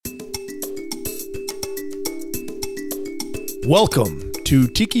Welcome to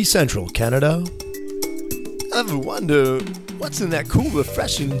Tiki Central, Canada. Ever wonder what's in that cool,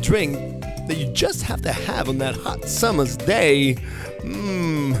 refreshing drink that you just have to have on that hot summer's day?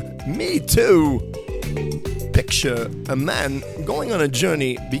 Me too. Picture a man going on a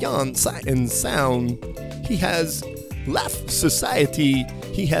journey beyond sight and sound. He has left society.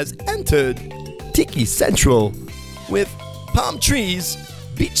 He has entered Tiki Central with palm trees,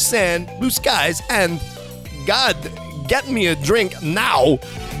 beach sand, blue skies, and God, get me a drink now.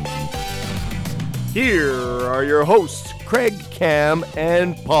 Here are your hosts, Craig, Cam,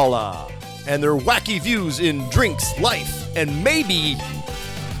 and Paula, and their wacky views in drinks, life, and maybe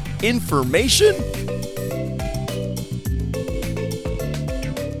information.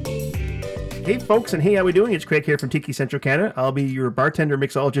 Hey folks, and hey, how we doing? It's Craig here from Tiki Central Canada. I'll be your bartender,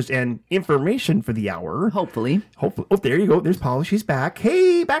 mixologist, and information for the hour. Hopefully. Oh, there you go. There's Paula. She's back.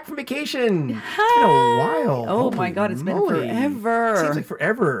 Hey, back from vacation. Hi. It's been a while. Oh Holy my God, it's moly. been forever. Seems like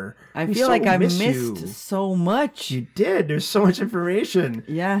forever. I We feel so like I miss missed you. so much. You did. There's so much information.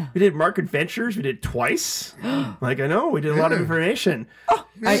 Yeah. We did Mark Adventures. We did twice. Like, I know. We did a lot of information.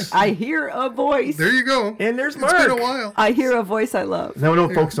 I hear a voice. There you go. And there's Mark. It's been a while. I hear a voice I love.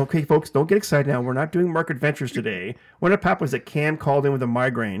 No, folks. Okay, folks. Don't get excited now. We're not doing Mark Adventures today. What happened was that Cam called in with a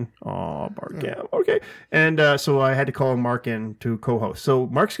migraine. Oh, Mark Cam. Okay. And so I had to call Mark in to co-host. So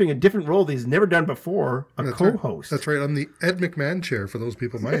Mark's doing a different role that he's never done before, a That's co-host. Right. That's right. I'm the Ed McMahon chair for those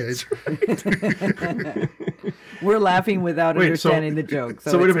people my age. We're laughing without understanding the joke.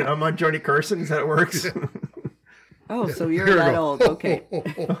 So wait a minute. I'm on Johnny Carson. Is that how it works? Oh, so you're Here we that go. old. Okay.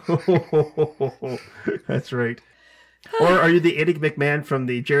 That's right. Or are you the Eddie McMahon from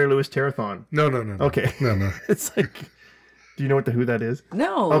the Jerry Lewis Telethon? No. Okay. No. It's like, do you know what Who that is?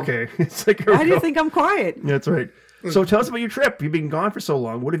 No. Okay. It's like, Why do you think I'm quiet? That's right. So tell us about your trip. You've been gone for so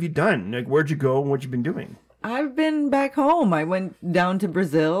long. What have you done? Like, where'd you go and what you been doing? I've been back home. I went down to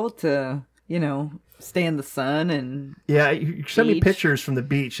Brazil to, stay in the sun and Yeah, you sent me Beach. pictures from the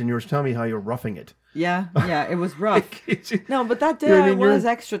beach and you were telling me how you were roughing it. yeah, it was rough. No, but that day You know what I I mean? You're- was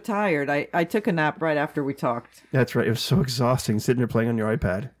extra tired. I took a nap right after we talked. That's right. It was so exhausting sitting there playing on your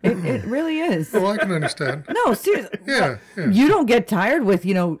iPad. It really is. Oh, I can understand. No, seriously. Yeah. You don't get tired with,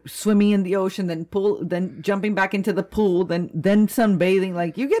 swimming in the ocean, then jumping back into the pool, then sunbathing.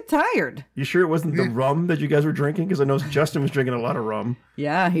 Like, you get tired. You sure it wasn't the rum that you guys were drinking? Because I know Justin was drinking a lot of rum.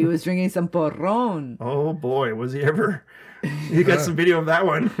 Yeah, he was drinking some porron. Oh boy, was he ever? You got some video of that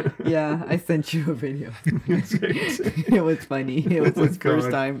one. Yeah, I sent you a video. That's great. It was funny. It was his God.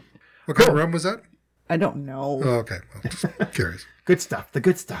 first time. What kind of rum was that? I don't know. Oh, okay. Well, just curious. Good stuff. The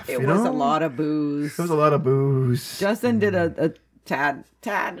good stuff. It you was know? a lot of booze. It was a lot of booze. Justin did a tad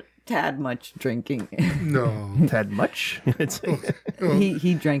much drinking. No. Tad much. It's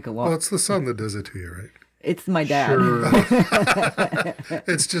He drank a Well, lot. it's the sun that does it to you, right? It's my dad. sure.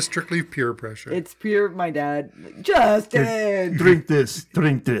 It's just strictly peer pressure. It's pure my dad. Justin, Drink this.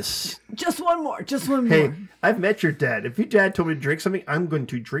 Drink this. just one more. Hey, I've met your dad. If your dad told me to drink something, I'm going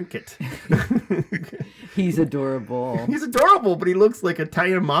to drink it. He's adorable. He's adorable, but he looks like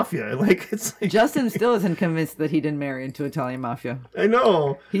Italian mafia. Like, it's like, Justin still isn't convinced that he didn't marry into Italian mafia. I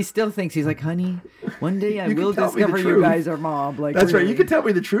know. He still thinks he's like, honey, one day I You can will tell me the discover you truth. guys are mob. Like, That's right. really. You can tell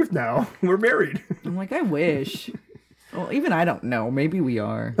me the truth now. We're married. I'm like, I wish. Well, even I don't know. Maybe we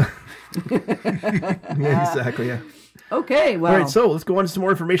are. Yeah, exactly. Yeah. Okay, well, All right, so let's go on to some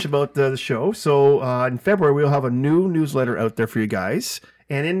more information about the show. So in February, we'll have a new newsletter out there for you guys.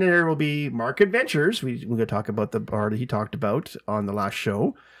 And in there will be Mark Adventures. We're going to talk about the bar that he talked about on the last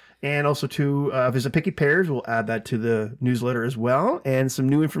show. And also to Visit Picky Pears. We'll add that to the newsletter as well. And some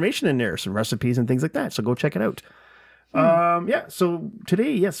new information in there, some recipes and things like that. So go check it out. Yeah, so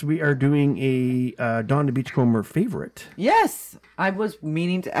today, yes, we are doing a Dawn the Beachcomber favorite. yes, I was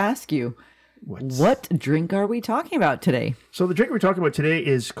meaning to ask you, what drink are we talking about today? So the drink we're talking about today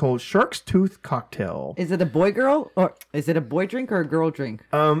is called Shark's Tooth Cocktail. Is it a boy girl or is it a boy drink or a girl drink?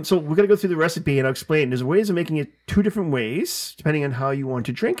 So we're going to go through the recipe and I'll explain. There's ways of making it two different ways, depending on how you want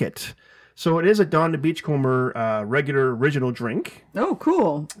to drink it. So it is a Dawn the Beachcomber regular original drink. Oh,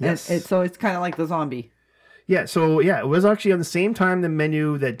 cool. Yes. So it's kind of like the zombie. Yeah, so it was actually on the same time the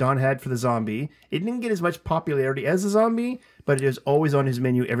menu that Don had for the zombie. It didn't get as much popularity as the zombie, but it was always on his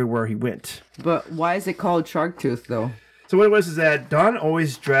menu everywhere he went. But why is it called shark tooth, though? So what it was is that Don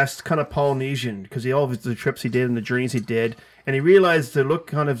always dressed kind of Polynesian because all of the trips he did and the journeys he did, and he realized the look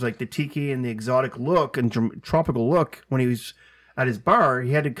kind of like the tiki and the exotic look and tropical look when he was at his bar,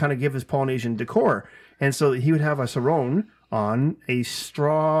 he had to kind of give his Polynesian decor. And so he would have a sarong on, a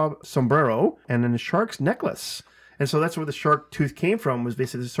straw sombrero, and then a shark's necklace. And so that's where the shark tooth came from, was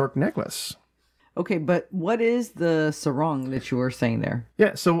basically the shark necklace. Okay, but what is the sarong that you were saying there?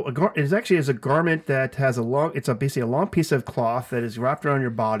 Yeah, so it actually is a garment that has basically a long piece of cloth that is wrapped around your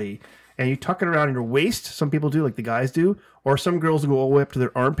body, and you tuck it around your waist. Some people do, like the guys do, or some girls go all the way up to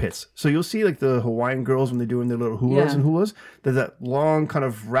their armpits. So you'll see like the Hawaiian girls when they're doing their little hulas, there's that long kind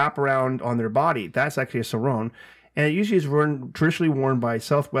of wrap around on their body. That's actually a sarong, and it usually is traditionally worn by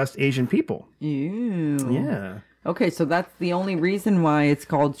Southwest Asian people. Ew. Yeah. Okay, so that's the only reason why it's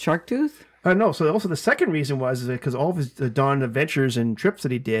called shark tooth? No, so also the second reason was because all of his Don adventures and trips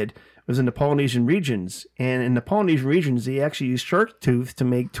that he did was in the Polynesian regions. And in the Polynesian regions, he actually used shark tooth to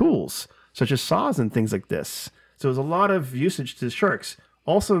make tools, such as saws and things like this. So there's a lot of usage to sharks.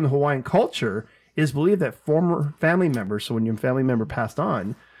 Also in the Hawaiian culture, it is believed that former family members, so when your family member passed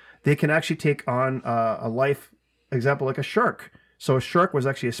on, they can actually take on a life example like a shark. So a shark was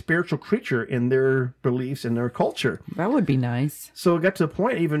actually a spiritual creature in their beliefs and their culture. That would be nice. So it got to the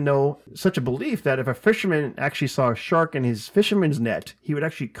point, even though such a belief that if a fisherman actually saw a shark in his fisherman's net, he would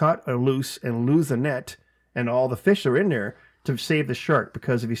actually cut or loose and lose the net and all the fish that are in there to save the shark.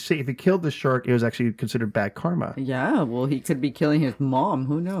 Because if he killed the shark, it was actually considered bad karma. Yeah, well, he could be killing his mom.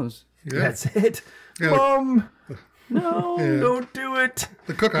 Who knows? Yeah. That's it. Yeah, Mom, no, don't do it.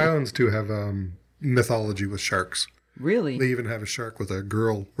 The Cook Islands too have mythology with sharks. Really? They even have a shark with a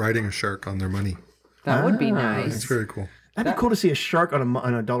girl riding a shark on their money. That would be It's nice. very cool. That'd be cool to see a shark on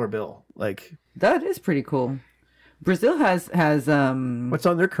a dollar bill. Like, That is pretty cool. Brazil has what's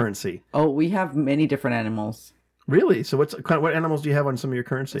on their currency? we have many different animals. Really? So what animals do you have on some of your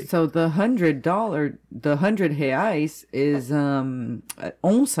currency? So the $100, the 100 reais is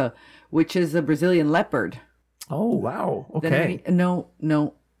onça, which is a Brazilian leopard. Oh, wow. Then Okay.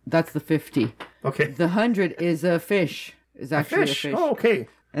 no, that's the 50. Okay. The 100 is a fish. Is actually a fish. Oh, okay.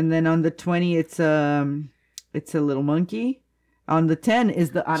 And then on the 20, it's a little monkey. On the 10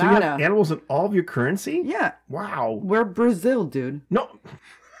 is the So you have arara. animals in all of your currency? Yeah, Wow. we're Brazil, dude. No.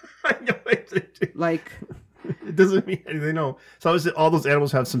 I know it Like, doesn't mean anything. No. So obviously all those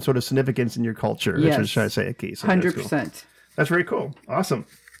animals have some sort of significance in your culture. That's what I was Yes. trying to say. Okay, so that's cool. 100%. That's very cool. Awesome.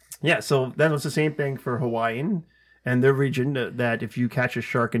 Yeah, so that was the same thing for Hawaiian and their region, that if you catch a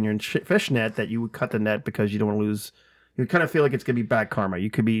shark in your fish net, that you would cut the net because you don't want to lose. You kind of feel like it's going to be bad karma. You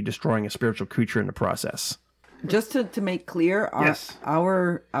could be destroying a spiritual creature in the process. Just to make clear, Yes.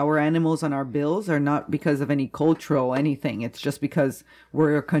 our animals on our bills are not because of any cultural anything. It's just because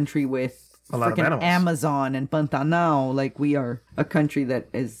we're a country with A lot of freaking animals. Amazon and Pantanal. Like, we are a country that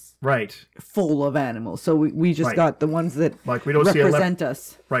is Right. full of animals. So we just Right. got the ones that Like we don't see represent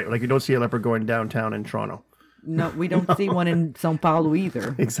us. Right. Like you don't see a leopard going downtown in Toronto. No, we don't see one in Sao Paulo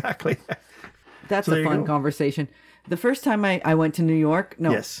either. Exactly. That's So there a you fun go. conversation. The first time I went to New York,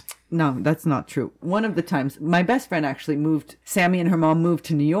 Yes. No, that's not true. One of the times, my best friend actually moved, Sammy and her mom moved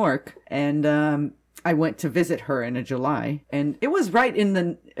to New York, and I went to visit her in July. And it was right in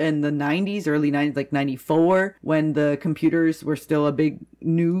the 90s, early 90s, like 94, when the computers were still a big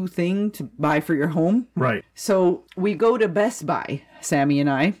new thing to buy for your home. Right. So we go to Best Buy, Sammy and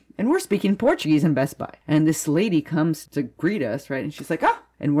I, and we're speaking Portuguese in Best Buy. And this lady comes to greet us, right? And she's like,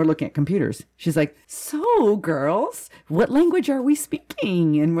 and we're looking at computers. She's like, so girls, what language are we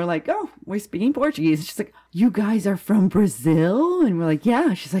speaking? And we're like, we're speaking Portuguese. And she's like, you guys are from Brazil? And we're like,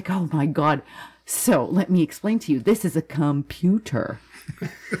 yeah. She's like, oh my God. So let me explain to you. This is a computer.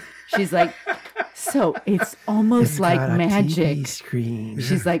 She's like, so it's almost like magic. Screen.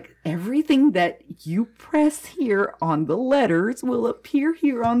 She's like, everything that you press here on the letters will appear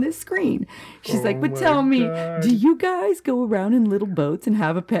here on this screen. She's like, but tell me, do you guys go around in little boats and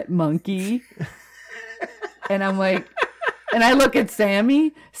have a pet monkey? And I'm like, and I look at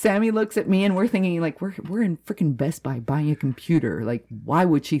Sammy. Sammy looks at me, and we're thinking, like, we're in freaking Best Buy buying a computer. Like, why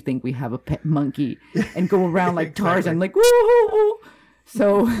would she think we have a pet monkey and go around like Tarzan, like, woo?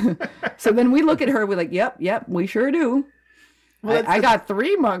 So then we look at her. We're like, yep, we sure do. Well, I got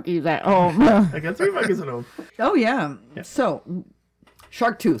 3 monkeys at home. I got 3 monkeys at home. Oh yeah. So,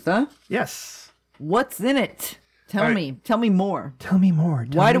 shark tooth, huh? Yes. What's in it? Tell right. me. Tell me more. Tell me more.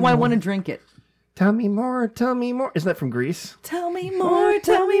 Why do I want to drink it? Tell me more. Tell me more. Isn't that from Greece? Tell me more.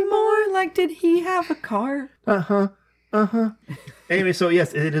 Tell me more. Like, did he have a car? Anyway, so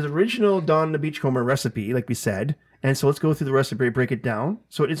yes, it is original Don the Beachcomber recipe, like we said. And so let's go through the recipe, break it down.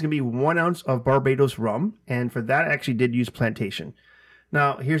 So it is going to be 1 ounce of Barbados rum. And for that, I actually did use plantation.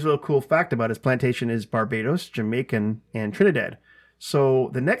 Now, here's a little cool fact about it. Plantation is Barbados, Jamaican, and Trinidad.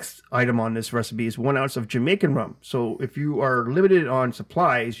 So the next item on this recipe is 1 ounce of Jamaican rum. So if you are limited on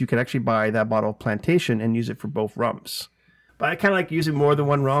supplies, you can actually buy that bottle of plantation and use it for both rums. But I kind of like using more than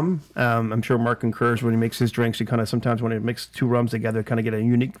one rum. I'm sure Mark concurs when he makes his drinks. He kind of sometimes when he mixes two rums together, kind of get a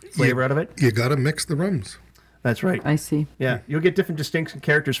unique flavor out of it. You got to mix the rums. That's right. I see. Yeah, you'll get different distinct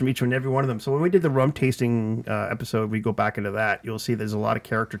characters from each and every one of them. So when we did the rum tasting episode, we go back into that. You'll see there's a lot of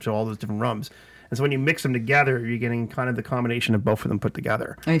character to all those different rums. And so when you mix them together, you're getting kind of the combination of both of them put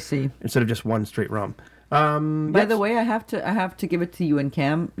together. I see. Instead of just one straight rum. By the way, I have to give it to you and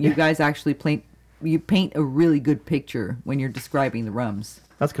Cam. You guys actually paint a really good picture when you're describing the rums.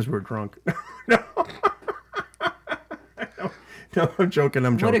 That's because we're drunk. No, I'm joking.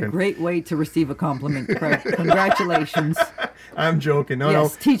 What a great way to receive a compliment. Congratulations. I'm joking.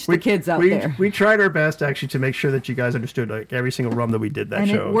 Yes, teach the kids out there. We tried our best actually to make sure that you guys understood like every single rum that we did that And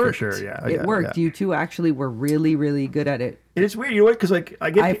show it worked. for sure. Yeah, it worked. Yeah. You two actually were really, really good at it. And it's weird, you know what? Because like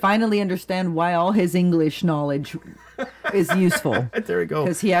I finally understand why all his English knowledge is useful. There we go.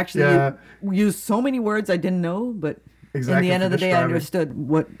 Because he actually used so many words I didn't know, but Exactly, in the end for of the day, I describing.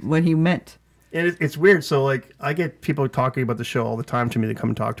 understood what he meant. And it's weird. So like I get people talking about the show all the time to me. They come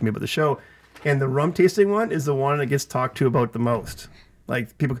and talk to me about the show, and the rum tasting one is the one that gets talked to about the most.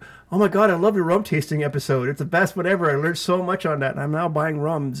 Like people, oh my god, I love your rum tasting episode. It's the best one ever. I learned so much on that. And I'm now buying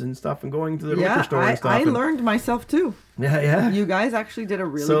rums and stuff and going to the liquor store and stuff. I and- learned myself too. Yeah. You guys actually did a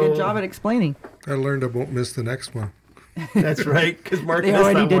really So- good job at explaining. I learned I won't miss the next one. That's right, because Mark They missed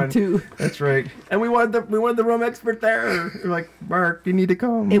already that did one. too. That's right, and we wanted the rum expert there. We're like, Mark, you need to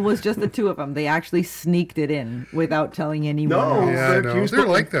come. It was just the two of them. They actually sneaked it in without telling anyone No. else. Yeah, I they're know. accused They're of-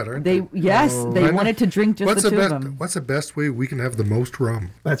 like that, aren't they? They I they know. wanted to drink just What's the the two of best? them. What's the best way we can have the most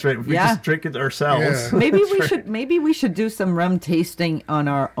rum? That's right. If we Yeah. just drink it ourselves. Yeah. Maybe we should do some rum tasting on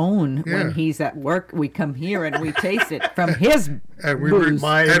our own Yeah. when he's at work. We come here and we taste it from his And we booze.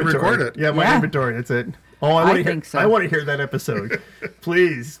 My And inventory. record it. Yeah, my Yeah. inventory. That's it. Oh, I want to think so. I want to hear that episode.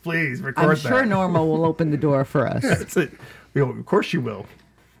 Please record I'm that. sure Norma will open the door for us. That's it. Of course she will.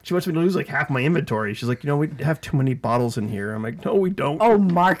 She wants me to lose like half my inventory. She's like, we have too many bottles in here. I'm like, no, we don't. Oh,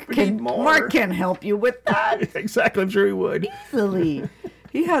 Mark We can need more. Mark can help you with that Exactly. I'm sure he would. easily.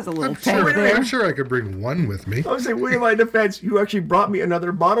 He has a little I'm tank there. I'm sure I could bring one with me. I was saying, wait, in my defense, you actually brought me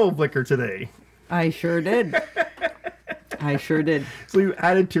another bottle of liquor today. I sure did. I sure did. So you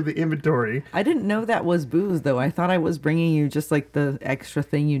added to the inventory. I didn't know that was booze, though. I thought I was bringing you just like the extra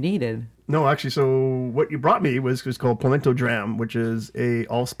thing you needed. No, actually, so what you brought me was called Pimento Dram, which is a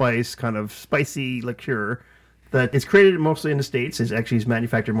allspice kind of spicy liqueur that is created mostly in the States. It's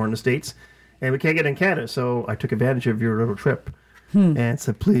manufactured more in the States, and we can't get it in Canada. So I took advantage of your little trip and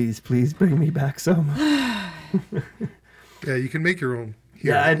said, please bring me back some. Yeah, you can make your own.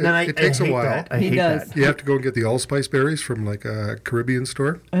 Here. Yeah, and then it takes I a hate while. that. I He hate does. that. You have to go and get the allspice berries from like a Caribbean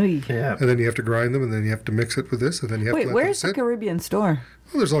store, Oy. Yeah. and then you have to grind them, and then you have to mix it with this, and then you have Wait, to let where's them the sit. Caribbean store?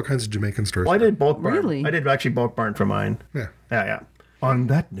 Oh, there's all kinds of Jamaican stores. Well, I did bulk barn. Really? I did actually bulk barn for mine. Yeah. Yeah. On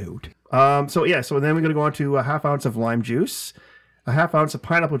that note, so then we're gonna go on to a half ounce of lime juice, a half ounce of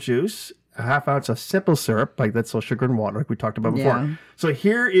pineapple juice, a half ounce of simple syrup, like that's all sugar and water, like we talked about before. Yeah. So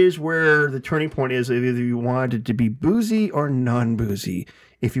here is where the turning point is: if either you want it to be boozy or non-boozy.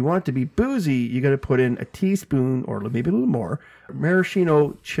 If you want it to be boozy, you're gonna put in a teaspoon or maybe a little more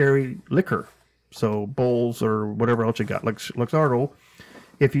maraschino cherry liquor, so bowls or whatever else you got, like Luxardo.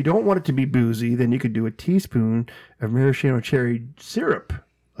 If you don't want it to be boozy, then you could do a teaspoon of maraschino cherry syrup.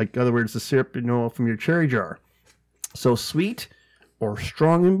 Like, in other words, the syrup, from your cherry jar. So sweet or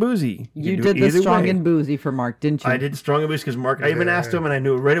strong and boozy. You can do did it the either strong way. and boozy for Mark, didn't you? I did strong and boozy because Mark, I even asked him and I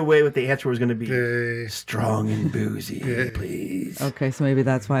knew right away what the answer was going to be. Yay. Strong and boozy, please. Okay, so maybe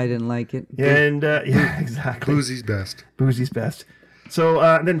that's why I didn't like it. And, yeah, exactly. Boozy's best. Boozy's best. So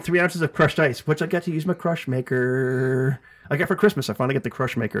then 3 ounces of crushed ice, which I got to use my crush maker. I got for Christmas. I finally got the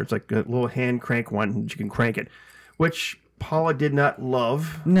crush maker. It's like a little hand crank one. You can crank it, which Paula did not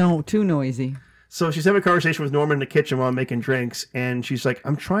love. No, too noisy. So she's having a conversation with Norman in the kitchen while I'm making drinks, and she's like,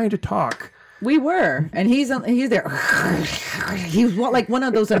 "I'm trying to talk." We were, and he's there. He's like one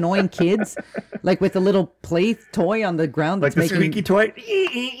of those annoying kids, like with a little play toy on the ground Like that's the making. squeaky toy.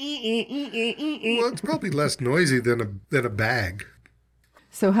 Well, it's probably less noisy than a bag.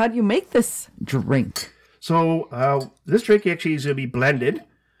 So how do you make this drink? So this drink actually is going to be blended,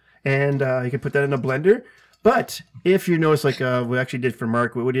 and you can put that in a blender. But if you notice, like we actually did for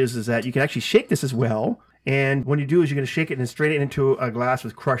Mark, what it is that you can actually shake this as well. And when you do is you're going to shake it and strain it into a glass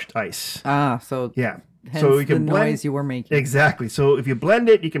with crushed ice. So Yeah. hence So you can the blend noise you were making. Exactly. So if you blend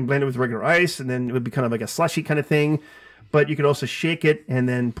it, you can blend it with regular ice, and then it would be kind of like a slushy kind of thing. But you could also shake it and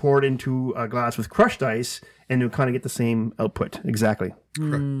then pour it into a glass with crushed ice, and you'll kind of get the same output. Exactly.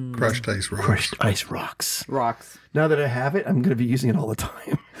 Crushed ice rocks. Crushed ice rocks. Rocks. Now that I have it, I'm going to be using it all the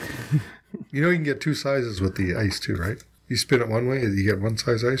time. You know you can get two sizes with the ice too, right? You spin it one way, you get one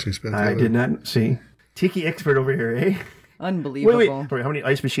size ice, and you spin it the I other. did not see. Tiki expert over here, eh? Unbelievable. Wait. How many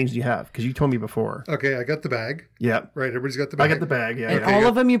ice machines do you have? Because you told me before. Okay, I got the bag. Yeah. Right, everybody's got the I bag. got the bag, yeah. And yeah. all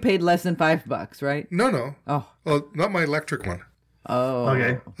of them you paid less than $5, right? No. Oh. Well, not my electric one. Oh.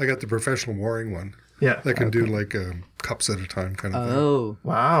 Okay. I got the professional mooring one. Yeah. That can do like cups at a time kind of thing. Oh.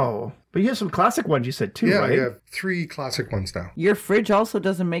 Wow. But you have some classic ones you said too, Yeah, right? I have 3 classic ones now. Your fridge also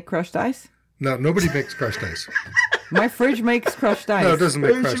doesn't make crushed ice? No, nobody makes crushed ice. My fridge makes crushed ice. No, it doesn't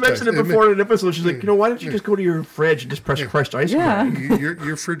make She crushed ice. mentioned it before in an episode. She's like, why don't you just go to your fridge and just press crushed ice? Yeah.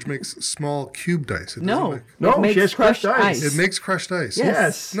 Your fridge makes small cubed ice. It doesn't No. make- No, It she makes has crushed ice. It makes crushed ice.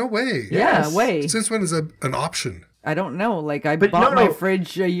 Yes. No way. Yeah, Yes. way. Since when is an option? I don't know. Like, I But bought no. my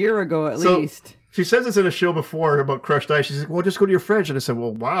fridge a year ago at So- least. She says this in a show before about crushed ice. She's like, well, just go to your fridge. And I said,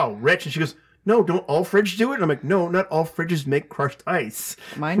 well, wow, rich. And she goes, no, don't all fridges do it? And I'm like, no, not all fridges make crushed ice.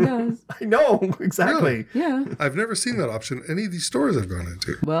 Mine does. I know, exactly. Yeah. I've never seen that option in any of these stores I've gone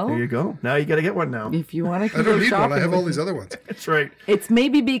into. Well, There you go. Now you got to get one now. if you want to I go don't need shopping one. I have with all these me- other ones. That's right. It's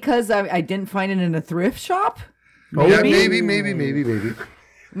maybe because I didn't find it in a thrift shop. Yeah, maybe.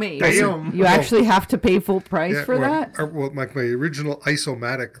 Maybe. Damn. You actually have to pay full price Yeah, for well, that? Well, my original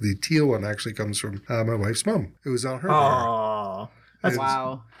Isomatic, the teal one, actually comes from my wife's mom. It was on her bar. Aw. That's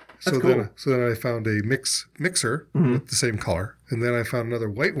Wow. So cool. then I found a mixer with the same color, and then I found another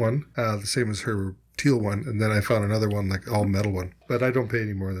white one, the same as her teal one, and then I found another one like all metal one. But I don't pay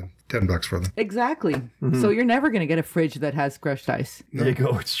any more than $10 for them. Exactly. So you're never going to get a fridge that has crushed ice. There you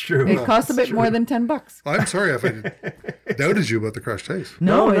go. It's true. It costs a bit more than $10. Well, I'm sorry if I doubted you about the crushed ice.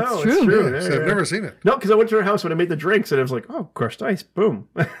 No, it's true. Yeah, So I've never seen it. No, because I went to her house when I made the drinks, and I was like, "Oh, crushed ice! Boom!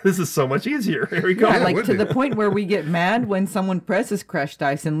 This is so much easier." Here we go. Yeah, it like would to be. the point where we get mad when someone presses crushed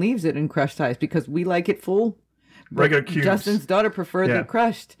ice and leaves it in crushed ice because we like it full. Regular cubes. Justin's daughter preferred Yeah. the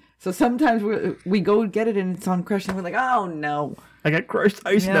crushed. So sometimes we go get it and it's on crushed and we're like, oh no. I got crushed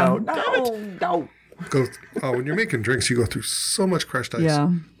ice Yeah, now. Damn it! no. When you're making drinks, you go through so much crushed ice.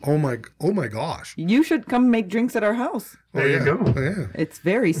 Yeah. Oh my gosh. You should come make drinks at our house. There you go. Oh, yeah. It's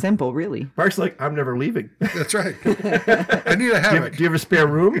very simple, really. Mark's like, I'm never leaving. That's right. I need a hammock. Do you have a spare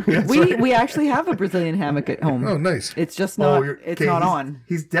room? That's right. We actually have a Brazilian hammock at home. Oh, nice. It's just not you're- it's okay, not he's- on.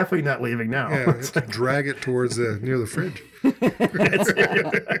 He's definitely not leaving now. Yeah, I have to drag it towards near the fridge.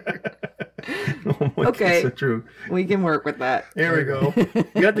 Oh my Okay. God, so true. We can work with that. Here we go.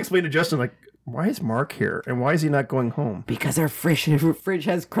 You have to explain to Justin, like, why is Mark here and why is he not going home? Because our fridge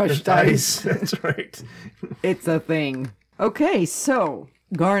has crushed ice. That's right. It's a thing. Okay, so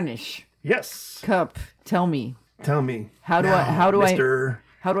garnish Yes. cup. Tell me, Tell me. how do Mister.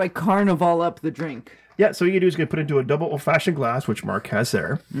 I carnival up the drink? Yeah, so what you do is going to put it into a double old-fashioned glass, which Mark has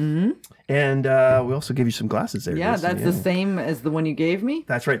there. Mm-hmm. And we also give you some glasses there. Yeah, Justin, that's the same as the one you gave me.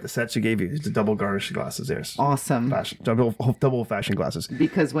 That's right. The sets you gave you. It's the double garnished glasses there. Awesome. Double old-fashioned glasses.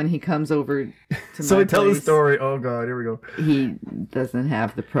 Because when he comes over to So my tell the place, story. Oh, God. Here we go. he doesn't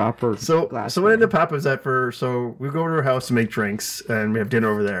have the proper So glass. what ended up happening is that so we go to her house to make drinks and we have dinner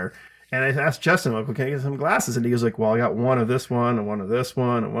over there. And I asked Justin, like, well, can I get some glasses? And he was like, well, I got one of this one and one of this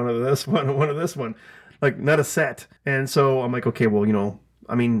one and one of this one and one of this one. Like, not a set. And so I'm like, okay, well,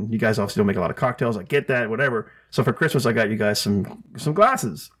 I mean, you guys obviously don't make a lot of cocktails. I get that, whatever. So for Christmas, I got you guys some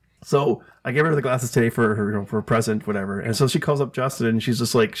glasses. So I gave her the glasses today for her, for a present, whatever. And so she calls up Justin and she's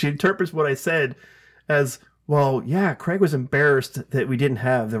just like, she interprets what I said as, well, yeah, Craig was embarrassed that we didn't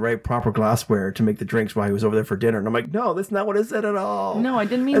have the right proper glassware to make the drinks while he was over there for dinner. And I'm like, no, that's not what I said at all. No, I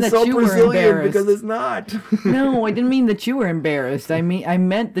didn't mean That's that so you were Brazilian embarrassed. because it's not. No, I didn't mean that you were embarrassed. I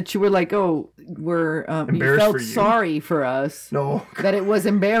meant that you were like, oh, you Embarrassed felt for you. sorry for us. No. That it was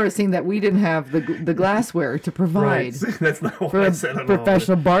embarrassing that we didn't have the glassware to provide Right. That's not what for I a said at all.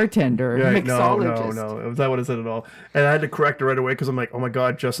 professional bartender, Right, mixologist. no. It was not what I said at all. And I had to correct her right away because I'm like, oh my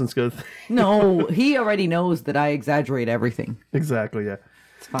God, Justin's good. No, he already knows that I exaggerate everything. Exactly, yeah.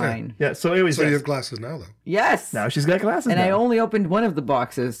 It's fine. Yeah, so anyways, So you yes. have glasses now, though. Yes. Now she's got glasses And now. I only opened one of the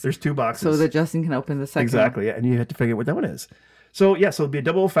boxes There's 2 boxes. so that Justin can open the second Exactly, yeah, and you have to figure out what that one is. So yeah, so it'll be a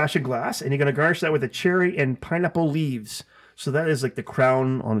double old-fashioned glass, and you're gonna garnish that with a cherry and pineapple leaves. So that is like the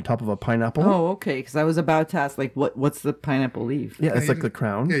crown on the top of a pineapple. one. Oh, okay. Because I was about to ask, like, what's the pineapple leaf? Yeah, it's like the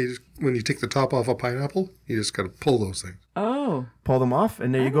crown. Yeah, when you take the top off a pineapple, you just got to pull those things. Oh. Pull them off,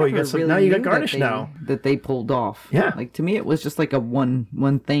 and there you I go. You never got some. really Now you got knew garnish that now. that they pulled off. Yeah. Like to me, it was just like a one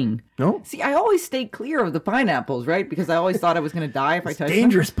thing. No, See, I always stay clear of the pineapples, right? Because I always thought I was going to die if I touched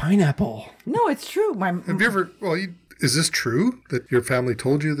dangerous pineapple. them. No, it's true. Have you ever? Well, is this true that your family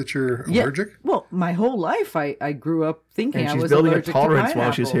told you that you're Yeah, allergic? well, my whole life I grew up thinking And I she's was building a allergic tolerance to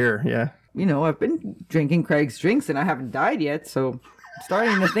while she's pineapple. here. Yeah. You know, I've been drinking Craig's drinks and I haven't died yet, so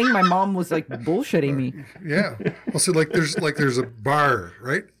starting to think my mom was like bullshitting me. Yeah. Well, see, there's a bar,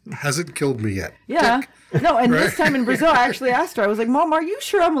 right? Hasn't killed me yet. Yeah. No, and this Right. time in Brazil, I actually asked her. I was like, "Mom, are you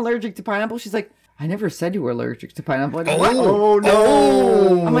sure I'm allergic to pineapple?" She's like, "I never said you were allergic to pineapple." I go, "What?" Oh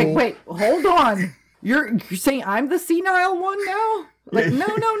no! I'm like, "Wait, hold on. You're saying I'm the senile one now?" Like, no,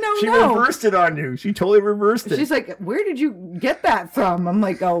 She no. reversed it on you. She totally reversed it. She's like, "Where did you get that from?" I'm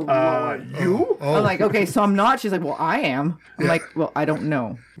like, "Oh, Lord." You? I'm like, "Okay, so I'm not." She's like, "Well, I am." I'm like, "Well, I don't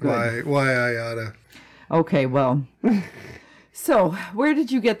know." Good. Why I oughta. Okay, well. So, where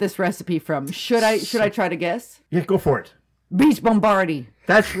did you get this recipe from? Should I try to guess? Yeah, go for it. Beach Bombardi.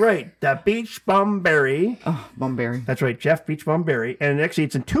 That's right. The Beach Bum Berry. Oh, Bombardi. That's right, Jeff Beach Bum Berry. And actually,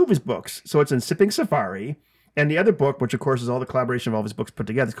 it's in two of his books. So it's in Sipping Safari. And the other book, which of course is all the collaboration of all of his books put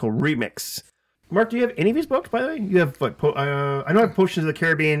together, is called Remix. Mark, do you have any of his books, by the way? You have what? I know I have Potions of the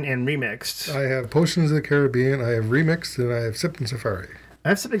Caribbean and Remixed. I have Potions of the Caribbean, I have Remixed, and I have Sipping Safari. I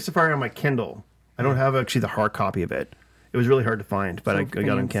have Sipping Safari on my Kindle. I don't have actually the hard copy of it. It was really hard to find, but I got it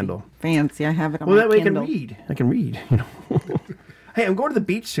on Kindle. Fancy. I have it on Well, my that way Kindle. I can read. You know. Hey, I'm going to the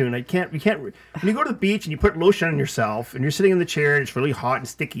beach soon. We can't. When you go to the beach and you put lotion on yourself, and you're sitting in the chair and it's really hot and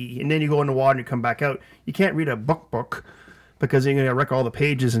sticky, and then you go in the water and you come back out, you can't read a book because you're gonna wreck all the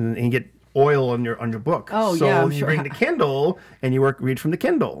pages and you get oil on your book. Oh, so yeah, I'm you sure. bring the Kindle and you read from the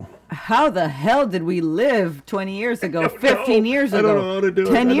Kindle. How the hell did we live 20 years ago, 15 years I ago, don't know how to do it.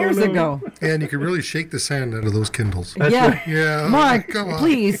 10 I don't years know. ago? And you can really shake the sand out of those Kindles. Yeah. right. Yeah. Mark, Come on.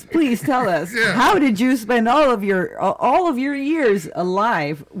 please tell us. Yeah. How did you spend all of your years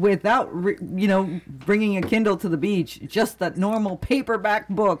alive without bringing a Kindle to the beach? Just that normal paperback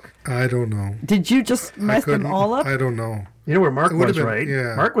book. I don't know. Did you just I mess them couldn't. all up? I don't know. You know where Mark It would was, have been- right?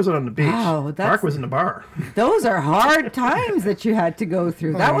 yeah. Mark wasn't on the beach. Wow, that's- Mark was in the bar. Those are hard times that you had to go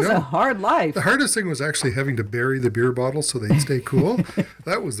through. That was know. a hard life. The hardest thing was actually having to bury the beer bottles so they'd stay cool.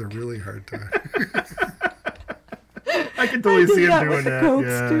 That was a really hard time. I can totally see him that doing with the that. Cokes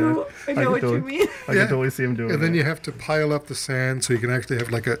Yeah. too. I know can what you totally- mean. I Yeah. can totally see him doing And then that. you have to pile up the sand so you can actually have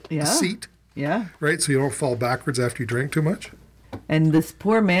like a Yeah. seat, Yeah. right? So you don't fall backwards after you drink too much. And this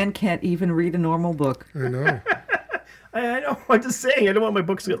poor man can't even read a normal book. I know. I know. I'm just saying. I don't want my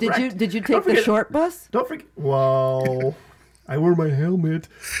books to get wrecked. Did you Don't take the forget- short bus? Don't forget. Well, I wore my helmet.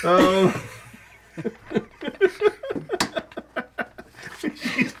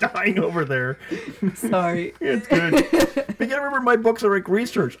 She's dying over there. Sorry. It's good. But you gotta remember, my books are like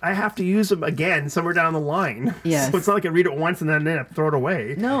research. I have to use them again somewhere down the line. Yes. So it's not like I read it once and then I throw it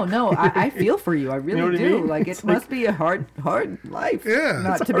away. No, I feel for you. I really know what I do. mean? Like, it must be a hard life. Yeah.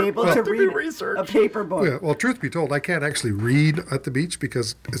 Not It's to be able to to do read research. a paper book. Yeah, well, truth be told, I can't actually read at the beach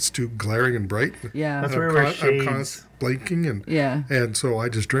because it's too glaring and bright. Yeah. That's And why I'm, I wear I'm shades. constantly blinking, and Yeah. and so I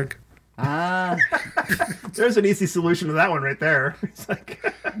just drink. Ah, There's an easy solution to that one right there. It's like,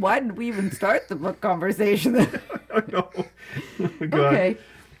 why did we even start the book conversation? oh no. Oh, God. Okay.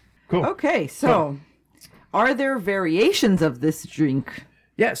 Cool. Okay, so are there variations of this drink?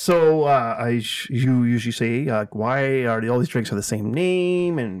 Yeah, so you usually say, why are all these drinks have the same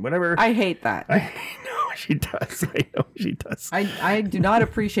name and whatever. I hate that. I know she does. I know she does. I do not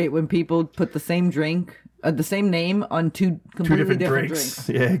appreciate when people put the same drink, the same name on two Two completely different drinks.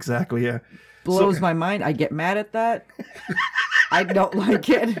 Yeah, exactly. Yeah. Blows my mind. I get mad at that. I don't like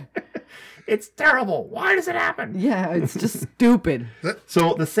it. It's terrible. Why does it happen? Yeah, it's just stupid.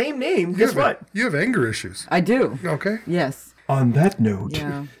 So the same name, guess what? You have anger issues. I do. Okay. Yes. On that note,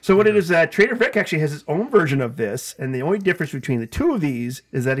 Yeah. so what it is, Trader Vic actually has his own version of this, and the only difference between the two of these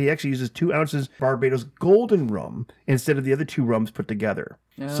is that he actually uses 2 ounces Barbados Golden rum instead of the other 2 rums put together.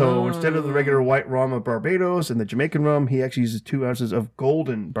 So instead of the regular white rum of Barbados and the Jamaican rum, he actually uses 2 ounces of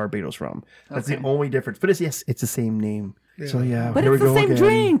Golden Barbados rum. That's the only difference. But it's the same name. So yeah, But here it's we the go same again.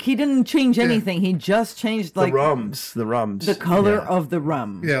 drink. He didn't change anything. He just changed The like rums. the color Yeah. of the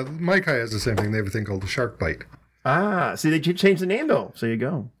rum. Yeah, Maikai has the same thing. They have a thing called the shark bite. Ah, see, they changed the name though. So you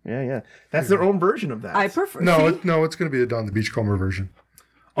go. Yeah. That's their own version of that. I prefer. No, see? it's going to be a Don the Beachcomber version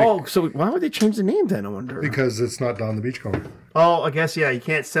Oh, so why would they change the name then? I wonder. because it's not Don the Beachcomber. Oh, I guess yeah. You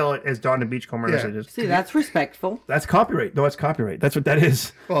can't sell it as Don the Beachcomber. Yeah. So just- See, that's respectful. That's copyright. No, it's copyright. That's what that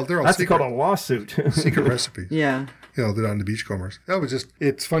is. Well, they're all That's secret, called a lawsuit. secret recipes. Yeah. You know, the Don the Beachcombers. That was just,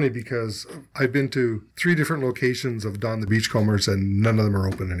 it's funny because I've been to 3 different locations of Don the Beachcombers and none of them are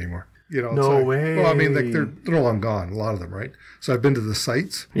open anymore. You know, it's No like- way. Well, I mean, like they're long gone, a lot of them, right? So I've been to the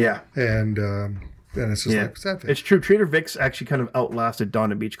sites yeah, and it's just yeah. like, sad thing. It's true. Trader Vic's actually kind of outlasted Don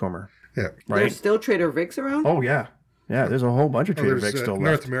the Beachcomber, Yeah. right? There's still Trader Vic's around? Oh yeah, yeah. There's a whole bunch of Trader There's, Vic's still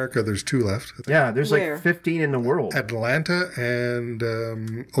North left. America, there's 2 left. I think. Yeah, there's Where? like 15 in the world. Atlanta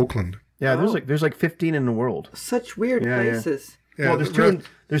and Oakland. Yeah, there's like 15 in the world. Such weird Yeah, yeah. places. Yeah, well, the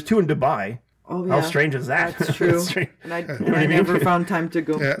there's two in Dubai. Oh, How strange is that? That's true. Strange. And I never found time to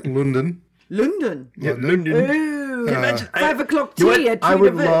go. Yeah, London. London. Yeah, London. London. Ooh, Imagine- 5 o'clock You know tea what? at I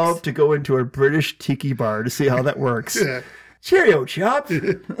would Trader Vic's. love to go into a British tiki bar to see how that works. Yeah. Cheerio, chop.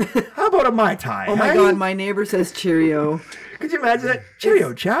 How about a Mai Tai? Oh my eh? God, my neighbor says Cheerio. Could you imagine that?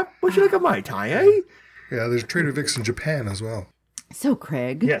 Cheerio, chap. Would you like a Mai Tai, eh? Yeah, there's Trader Vic's in Japan as well. So,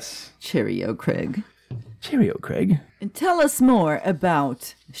 Craig. Yes. Cheerio, Craig. Cheerio, Craig. And tell us more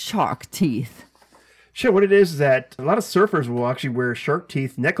about shark teeth. Sure, what it is that a lot of surfers will actually wear shark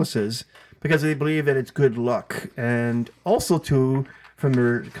teeth necklaces because they believe that it's good luck. And also, too, from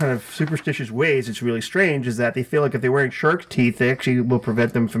their kind of superstitious ways, it's really strange, is that they feel like if they're wearing shark teeth, they actually will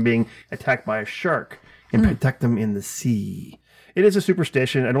prevent them from being attacked by a shark and protect them in the sea. It is a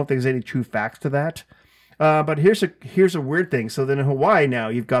superstition. I don't think there's any true facts to that. But here's a weird thing. So then in Hawaii now,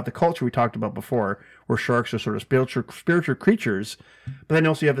 you've got the culture we talked about before, where sharks are sort of spiritual creatures. But then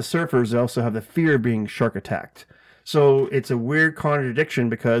also you have the surfers that also have the fear of being shark attacked. So it's a weird contradiction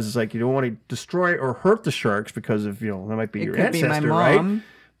because it's like you don't want to destroy or hurt the sharks because of, that might be It your could be ancestor, my mom. right?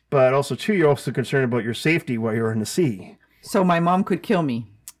 But also, too, you're also concerned about your safety while you're in the sea. So my mom could kill me.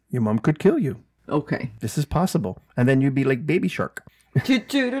 Your mom could kill you. Okay. This is possible. And then you'd be like baby shark.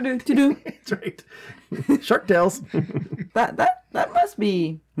 Do-do-do-do-do-do. That's right. Shark tails. That must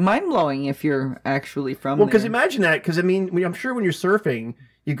be mind-blowing if you're actually from Well, because there. imagine that. Because, I mean, I'm sure when you're surfing,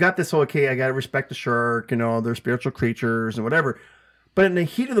 you got this whole, okay, I got to respect the shark, they're spiritual creatures and whatever. But in the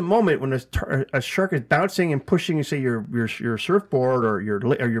heat of the moment, when a shark is bouncing and pushing, say, your surfboard or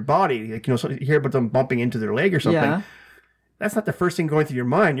your body, like, so you hear about them bumping into their leg or something. Yeah. That's not the first thing going through your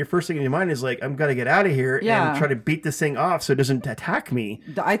mind. Your first thing in your mind is like, I'm going to get out of here Yeah. and try to beat this thing off so it doesn't attack me.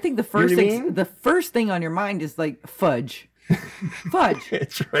 I think the know what first I thing, mean? the first thing on your mind is like fudge. Fudge.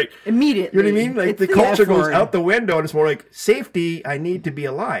 That's right. Immediately. You know what I mean? Like It's the the culture F goes word. out the window and it's more like, safety, I need to be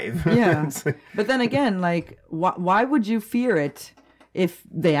alive. Yeah. It's like- But then again, like, why would you fear it if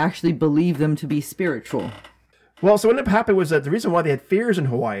they actually believe them to be spiritual? Well, so what ended up happening was that the reason why they had fears in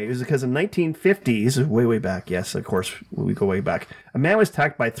Hawaii is because in 1950s, this is way back, yes, of course, we go way back, a man was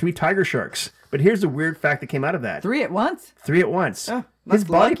attacked by 3 tiger sharks. But here's the weird fact that came out of that. 3 at once? 3 at once. Oh, His that's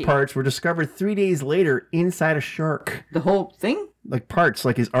body lucky. parts were discovered 3 days later inside a shark. The whole thing? Like parts,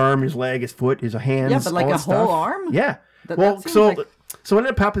 like his arm, his leg, his foot, his hands. Yeah, but like all a that stuff. whole arm? Yeah. That seems so like- what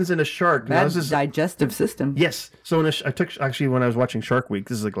ended up happens in a shark. now, Bad this is- digestive system. Yes. So I took actually when I was watching Shark Week,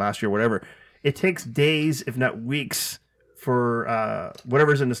 this is like last year, whatever. It takes days, if not weeks, for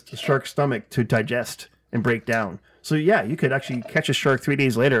whatever's in the shark's stomach to digest and break down. So yeah, you could actually catch a shark 3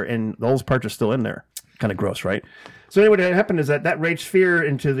 days later, and those parts are still in there. Kind of gross, right? So anyway, what happened is that raised fear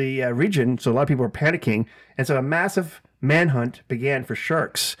into the region. So a lot of people were panicking, and so a massive manhunt began for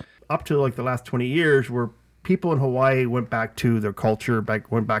sharks up to like the last 20 years, where people in Hawaii went back to their culture,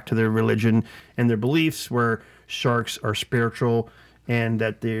 went back to their religion and their beliefs, where sharks are spiritual and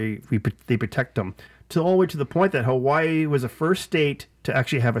that they protect them. To all the way to the point that Hawaii was the first state to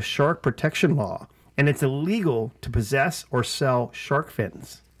actually have a shark protection law, and it's illegal to possess or sell shark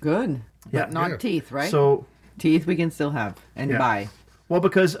fins. Good. Yeah. But not Yeah. teeth, right? So, teeth we can still have and Yeah. buy. well,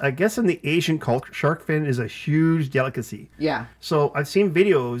 because I guess in the Asian culture, shark fin is a huge delicacy. Yeah. So I've seen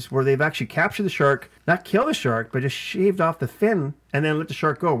videos where they've actually captured the shark, not kill the shark, but just shaved off the fin and then let the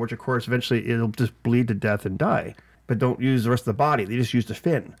shark go, which of course eventually it'll just bleed to death and die. But don't use the rest of the body. They just use the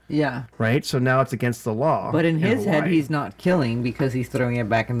fin, Yeah. right? So now it's against the law. But in his head, Hawaii. he's not killing because he's throwing it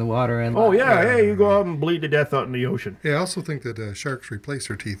back in the water and. Oh yeah, hey, you go out and bleed to death out in the ocean. Yeah, I also think that sharks replace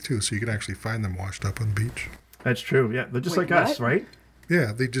their teeth too, so you can actually find them washed up on the beach. That's true. Yeah, they're just Wait, like us, what? right?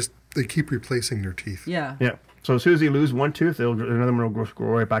 Yeah, they keep replacing their teeth. Yeah. Yeah. So as soon as you lose one tooth, another one will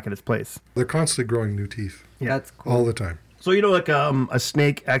grow right back in its place. They're constantly growing new teeth That's cool. all the time. So like a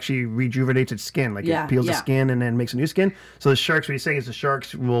snake actually rejuvenates its skin, like Yeah, it peels the yeah. skin and then makes a new skin. So the sharks, what he's saying is the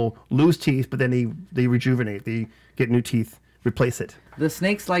sharks will lose teeth, but then they rejuvenate, they get new teeth, replace it. The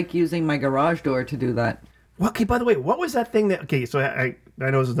snakes like using my garage door to do that. Well, okay, by the way, what was that thing that? Okay, so I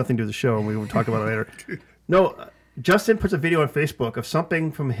know this has nothing to do with the show, and we will talk about it later. No, Justin puts a video on Facebook of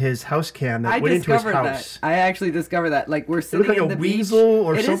something from his house cam that I went into his discovered house. that. I actually discovered that. Like we're sitting like in a the weasel beach.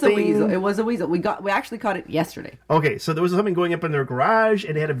 or It is something? a weasel. It was a weasel. We actually caught it yesterday. Okay, so there was something going up in their garage,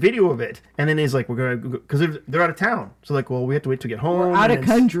 and they had a video of it. And then he's like, "We're gonna," because they're out of town. So like, well, we have to wait to get home. Out and of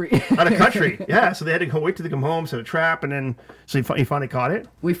then- country. Out of country, yeah. So they had to wait till they come home, set a trap, and then so he finally caught it.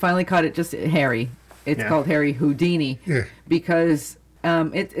 We finally caught it. Just Harry. It's Yeah. called Harry Houdini. Yeah. Because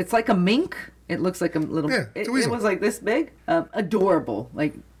it's like a mink. It looks like a little. Yeah, it's a it weasel. was like this big. Adorable.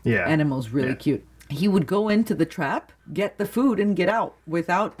 Like Yeah. animals really Yeah. cute. he would go into the trap, get the food, and get out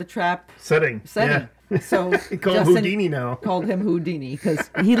without the trap Setting. setting. Yeah. So They call him Justin Houdini now. called him Houdini because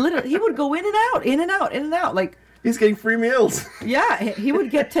he would go in and out, in and out, in and out. Like, He's getting free meals. yeah, he would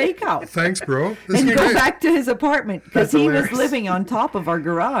get takeout Thanks, bro. This and is go great. back to his apartment because That's he was hilarious. living on top of our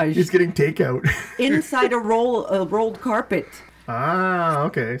garage He's getting takeout. inside a rolled carpet. Ah,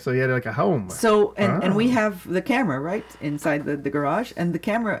 okay. So he had like a home. So and we have the camera right inside the garage, and the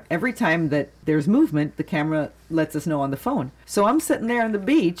camera, every time that there's movement, the camera lets us know on the phone. So I'm sitting there on the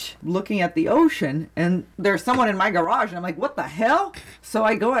beach looking at the ocean, and there's someone in my garage, and I'm like, what the hell? So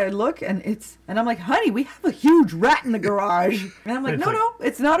I look, and I'm like, honey, we have a huge rat in the garage. And I'm like, It's no, like- no,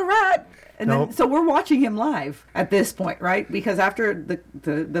 it's not a rat. And Nope. then, so we're watching him live at this point, right? Because after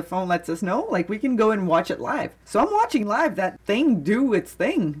the phone lets us know, like, we can go and watch it live. So I'm watching live that thing do its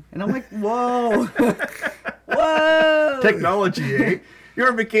thing. And I'm like, whoa. Whoa. Technology, eh? You're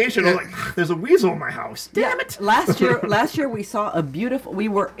on vacation. I'm like, there's a weasel in my house. Damn Yeah, it. last year we saw a beautiful, we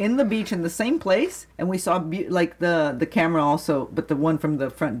were in the beach in the same place, and we saw like the camera also, but the one from the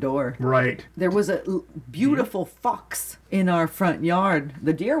front door. Right. There was a beautiful fox in our front yard.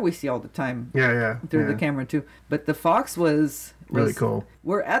 The deer we see all the time Yeah. through the camera too, but the fox was Really cool.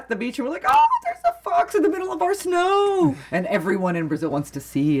 We're at the beach and we're like, oh, there's a fox in the middle of our snow, and everyone in Brazil wants to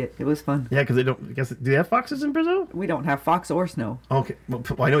see it. It was fun. Yeah, because they don't. I guess do they have foxes in Brazil? We don't have fox or snow. Okay. Well,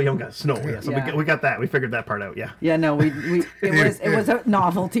 I know you don't got snow. Yeah. So Yeah. we got that. We figured that part out. Yeah. Yeah, no, it was a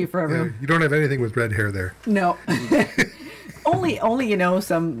novelty for everyone. You don't have anything with red hair there. No. only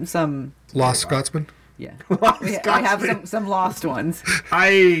some Lost Scotsman? yeah. Lost We have Scotsman. some lost ones.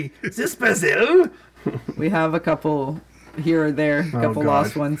 Is this Brazil? We have a couple here or there, a couple God.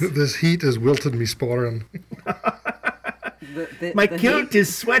 lost ones. This heat has wilted me sporen. The My heat- kilt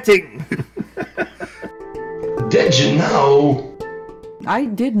is sweating. Did you know? I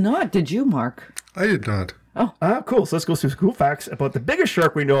did not. Did you, Mark? I did not. Cool. So let's go through some cool facts about the biggest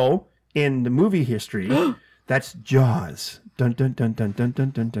shark we know in the movie history. That's Jaws. Dun dun dun dun dun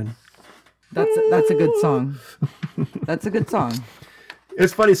dun dun dun. That's a good song. That's a good song.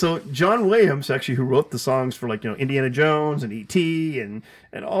 It's funny. So John Williams, actually, who wrote the songs for Indiana Jones and E.T. and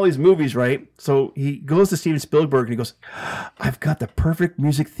all these movies, right? So he goes to Steven Spielberg and he goes, "I've got the perfect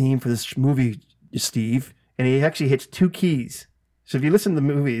music theme for this movie, Steve." And he actually hits two keys. So if you listen to the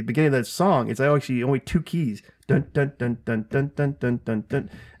movie, the beginning of that song, it's actually only two keys. Dun dun dun dun dun dun dun dun dun,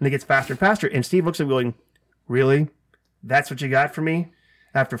 and it gets faster and faster. And Steve looks at me going, "Really? That's what you got for me?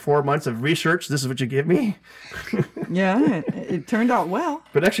 After 4 months of research, this is what you give me?" Yeah, it turned out well.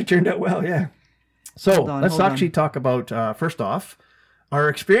 But it actually turned out well, yeah. So let's hold on. actually talk about, first off, our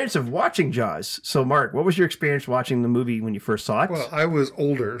experience of watching Jaws. So, Mark, what was your experience watching the movie when you first saw it? Well, I was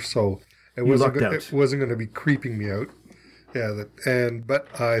older, so it lucked wasn't out. it wasn't going to be creeping me out. Yeah,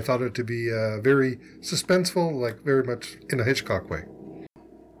 but I thought it to be very suspenseful, like very much in a Hitchcock way.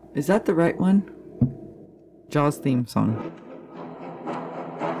 Is that the right one? Jaws theme song.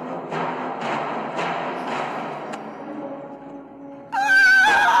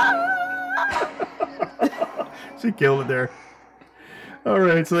 She killed it there. All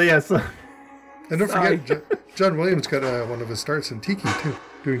right, so yeah, so And don't forget, John Williams got one of his starts in Tiki too,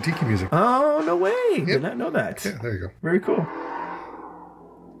 doing Tiki music. oh no way, did not know that. Yeah, there you go. Very cool.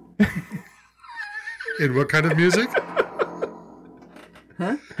 In what kind of music?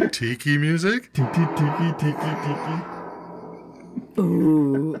 Huh? Tiki music? Tiki tiki tiki tiki.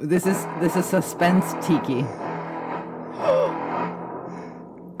 Ooh, this is suspense tiki.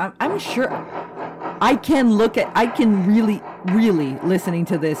 I'm sure I can really listening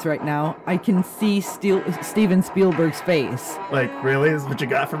to this right now. I can see Steven Spielberg's face. Like, really? This is what you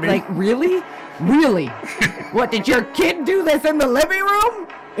got for me? Like, really? Really? What, did your kid do this in the living room?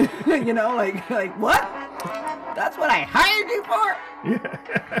 like what? That's what I hired you for?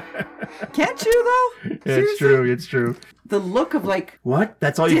 Can't you though? Yeah, it's Seriously? true. It's true. The look of like What?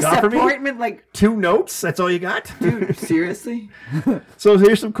 That's all you got for me? disappointment, like, 2 notes? That's all you got? dude, seriously? So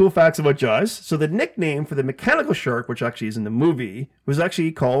here's some cool facts about Jaws. So the nickname for the mechanical shark, which actually is in the movie, was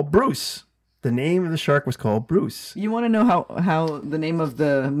actually called Bruce. The name of the shark was called Bruce. You want to know how the name of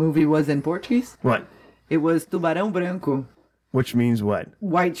the movie was in Portuguese? What? It was Tubarão Branco, Which means what?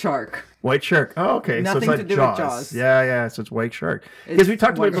 white shark. White shark. Oh, okay. Nothing so it's to like do with Jaws. Yeah. So it's white shark. Because we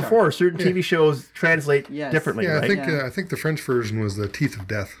talked about it white shark. before. Certain TV shows translate Yes. differently, Yeah, right? I think the French version was the Teeth of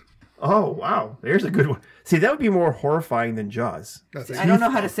Death. Oh, wow. There's a good one. See, that would be more horrifying than Jaws. I don't know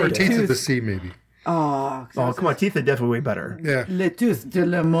how to say Or Teeth of the tooth. Sea, maybe. Oh, Oh, come on. Teeth are definitely way better. Yeah. le tooth de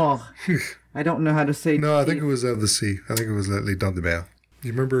la mort. I don't know how to say. No, I think teeth. it was the sea. I think it was Les Dents de Mer.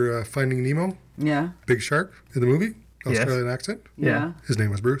 You remember Finding Nemo? Yeah. Big shark in the movie? Australian accent. Yeah. His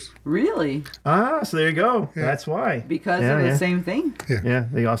name was Bruce. Really? Ah, so there you go. That's why. Because Yeah, of the yeah. same thing? Yeah,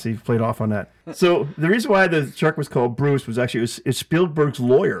 they also played off on that. So the reason why the shark was called Bruce was actually it's Spielberg's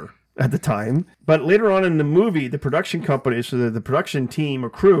lawyer at the time. But later on in the movie, the production company, so the production team or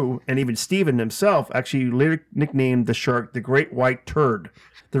crew, and even Steven himself actually later nicknamed the shark the Great White Turd.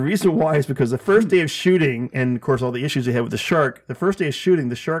 The reason why is because the first day of shooting, and of course all the issues they had with the shark, the first day of shooting,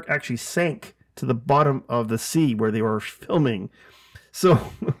 the shark actually sank to the bottom of the sea where they were filming. So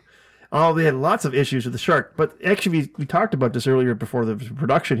they had lots of issues with the shark. But actually, we talked about this earlier before the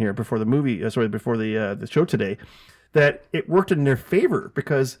production here, before the movie, before the show today, that it worked in their favor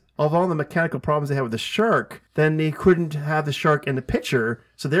because of all the mechanical problems they had with the shark, then they couldn't have the shark in the picture.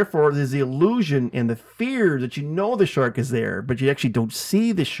 So therefore, there's the illusion and the fear that you know the shark is there, but you actually don't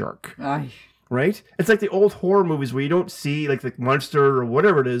see the shark. Ay. Right? It's like the old horror movies where you don't see like the monster or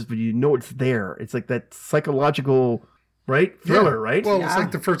whatever it is, but you know it's there. It's like that psychological, right? Thriller, right? Well, Yeah. it's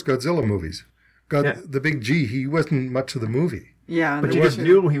like the first Godzilla movies. The big G, he wasn't much of the movie. Yeah. but there you was- just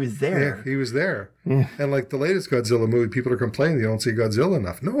knew he was Yeah, there. he was there. And like the latest Godzilla movie, people are complaining they don't see Godzilla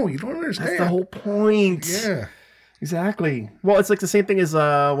enough. No, you don't understand. That's the whole point. Yeah. Exactly. Well, it's like the same thing as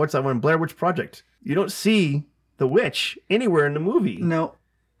what's that one? Blair Witch Project. You don't see the witch anywhere in the movie, No.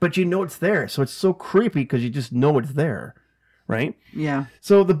 but you know it's there. So it's so creepy because you just know it's there, right? Yeah.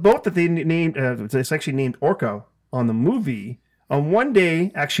 So the boat that they named, it's actually named Orca on the movie, on one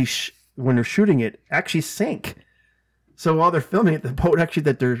day, actually, when they're shooting it, actually sank. So while they're filming it, the boat actually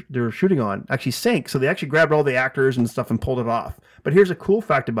that they're shooting on actually sank. So they actually grabbed all the actors and stuff and pulled it off. But here's a cool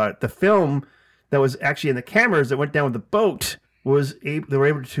fact about it. The film that was actually in the cameras that went down with the boat they were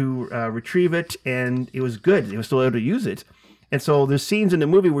able to retrieve it, and it was good. They were still able to use it. And so there's scenes in the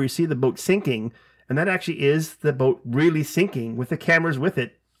movie where you see the boat sinking, and that actually is the boat really sinking with the cameras with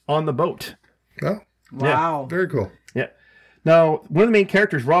it on the boat. Well, Wow. very cool. Yeah. Now, one of the main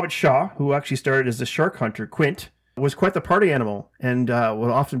characters, Robert Shaw, who actually started as the shark hunter, Quint, was quite the party animal and would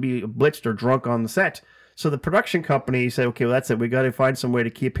often be blitzed or drunk on the set. So the production company said, okay, well, that's it. We got to find some way to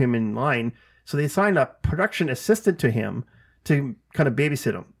keep him in line. So they assigned a production assistant to him to kind of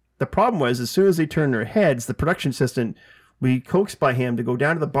babysit him. The problem was, as soon as they turned their heads, the production assistant would be coaxed by him to go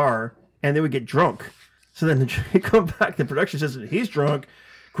down to the bar, and they would get drunk. So then they come back, the production assistant, he's drunk,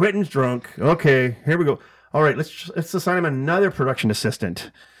 Quentin's drunk. Okay, here we go. All right, let's assign him another production assistant.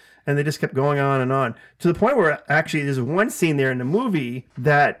 And they just kept going on and on to the point where actually there's one scene there in the movie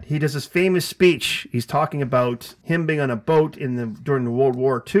that he does this famous speech. He's talking about him being on a boat during the World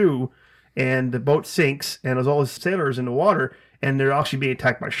War II, and the boat sinks, and there's all these sailors in the water, and they're actually being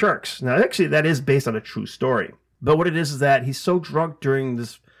attacked by sharks. Now, actually, that is based on a true story. But what it is that he's so drunk during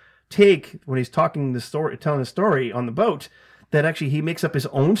this take when he's telling the story on the boat that actually he makes up his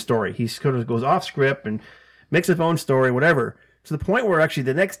own story. He sort of goes off script and makes his own story, whatever. To the point where actually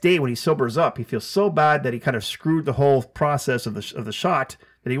the next day when he sobers up, he feels so bad that he kind of screwed the whole process of the shot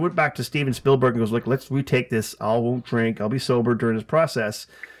that he went back to Steven Spielberg and goes, "Look, let's retake this. I won't drink. I'll be sober during this process."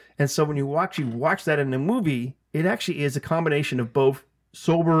 And so when you actually watch that in the movie, it actually is a combination of both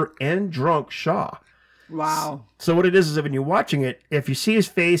sober and drunk Shaw. Wow. So what it is that when you're watching it, if you see his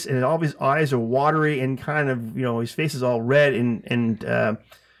face and all of his eyes are watery and kind of, his face is all red and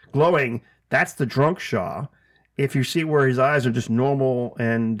glowing, that's the drunk Shaw. If you see where his eyes are just normal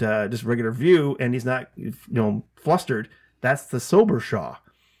and just regular view and he's not, flustered, that's the sober Shaw.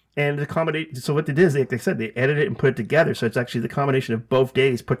 And the combination, so what they did is, like they said, they edited it and put it together. So it's actually the combination of both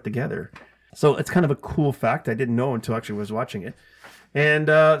days put together. So it's kind of a cool fact I didn't know until I actually was watching it. And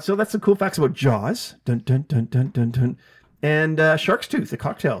so that's the cool facts about Jaws. Dun, dun, dun, dun, dun, dun. And Shark's Tooth, the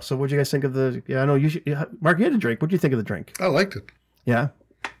cocktail. So what did you guys think of the, I know Mark, you had a drink. What did you think of the drink? I liked it. Yeah?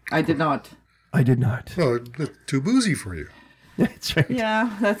 I did not. I did not. Well, it's too boozy for you. That's right.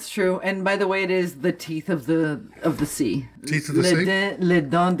 Yeah, that's true. And by the way, it is the teeth of the sea. Teeth of the Les sea? Les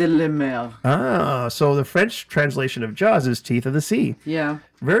dents de la mer. Ah, so the French translation of Jaws is Teeth of the Sea. Yeah.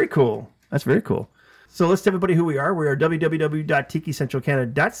 Very cool. That's very cool. So let's tell everybody who we are. We are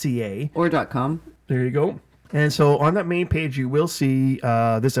www.tikicentralcanada.ca. Or .com. There you go. And so on that main page, you will see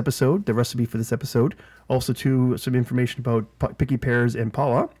this episode, the recipe for this episode. Also, some information about Picky Pears and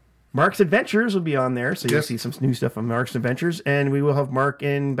Paula. Mark's Adventures will be on there, so you'll Yes. see some new stuff on Mark's Adventures. And we will have Mark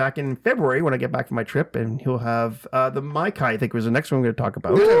back in February when I get back from my trip, and he'll have the Maikai, I think was the next one we're going to talk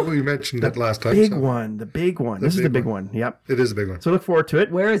about. Yeah, we mentioned it last time. Big so one, the big one. This is the big big one. Yep. It is a big one. So look forward to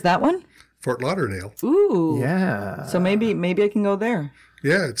it. Where is that one? Fort Lauderdale. Ooh. Yeah. So maybe I can go there.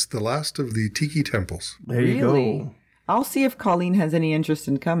 Yeah, it's the last of the tiki temples. There you Really? go. I'll see if Colleen has any interest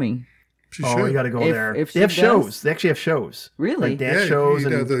in coming. She Oh, should. you got to go If- there. if They she have does- shows. They actually have shows. Really? Like dance Yeah, shows. you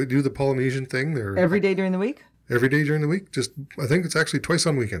And know, they do the Polynesian thing. They're Every day during the week? every day during the week. I think it's actually twice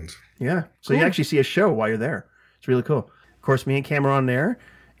on weekends. Yeah. So you actually see a show while you're there. It's really cool. Of course, me and Cam are on there,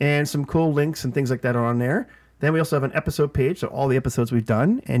 and some cool links and things like that are on there. Then we also have an episode page, so all the episodes we've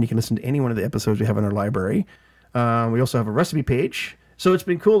done, and you can listen to any one of the episodes we have in our library. We also have a recipe page. So it's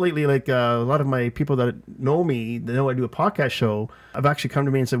been cool lately. Like a lot of my people that know me, they know I do a podcast show. I've actually come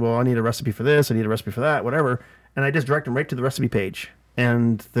to me and said, well, I need a recipe for this. I need a recipe for that, whatever. And I just direct them right to the recipe page.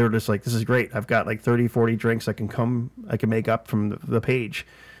 And they're just like, this is great. I've got like 30, 40 drinks I can make up from the page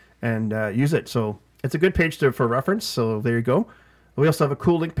and use it. So it's a good page for reference. So there you go. We also have a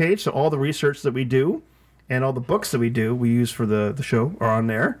cool link page. So all the research that we do and all the books that we use for the show are on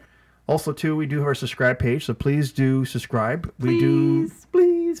there. Also, too, we do have our subscribe page. So please do subscribe.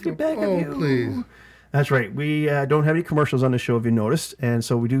 Please get back on you. Please. That's right. We don't have any commercials on the show, if you noticed. And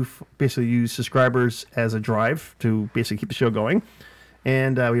so we do basically use subscribers as a drive to basically keep the show going.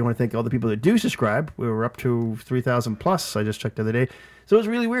 And we want to thank all the people that do subscribe. We were up to 3,000 plus. I just checked the other day. So it was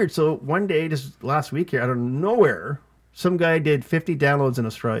really weird. So one day, just last week here, out of nowhere, some guy did 50 downloads in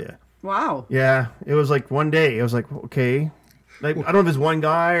Australia. Wow. Yeah. It was like one day. It was like, okay. Like, I don't know if it's one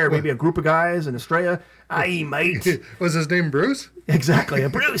guy or maybe a group of guys in Australia. Aye, mate. Was his name Bruce? Exactly.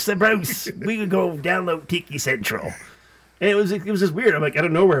 Bruce. We could go download Tiki Central. And it was just weird. I'm like, out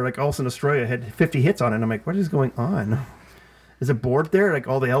of nowhere, like all of a sudden Australia had 50 hits on it. And I'm like, what is going on? Is it bored there? Like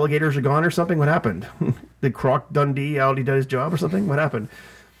all the alligators are gone or something? What happened? Did Croc Dundee already done his job or something? What happened?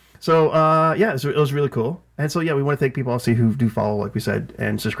 So, yeah, it was really cool. And so, yeah, we want to thank people, obviously, who do follow, like we said,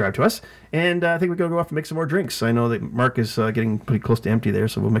 and subscribe to us. And I think we're going to go off and make some more drinks. I know that Mark is getting pretty close to empty there,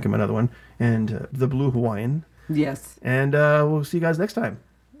 so we'll make him another one. And the Blue Hawaiian. Yes. And we'll see you guys next time.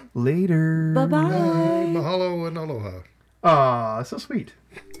 Later. Bye-bye. Mahalo and aloha. Aw, so sweet.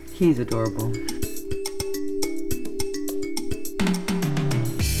 He's adorable.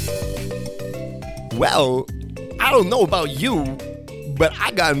 Well, I don't know about you, but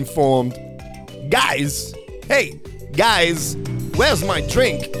I got informed. Guys, hey, guys, where's my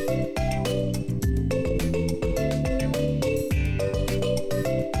drink?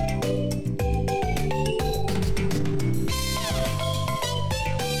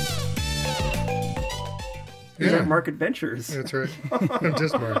 These are Mark Adventures. That's right. I'm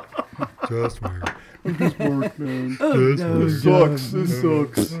just Mark. Just Mark. Just Mark, man. Just Mark. This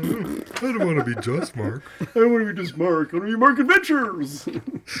sucks. I don't want to be just Mark. I don't want to be just Mark. I want to be Mark Adventures.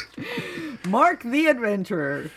 Mark the Adventurer.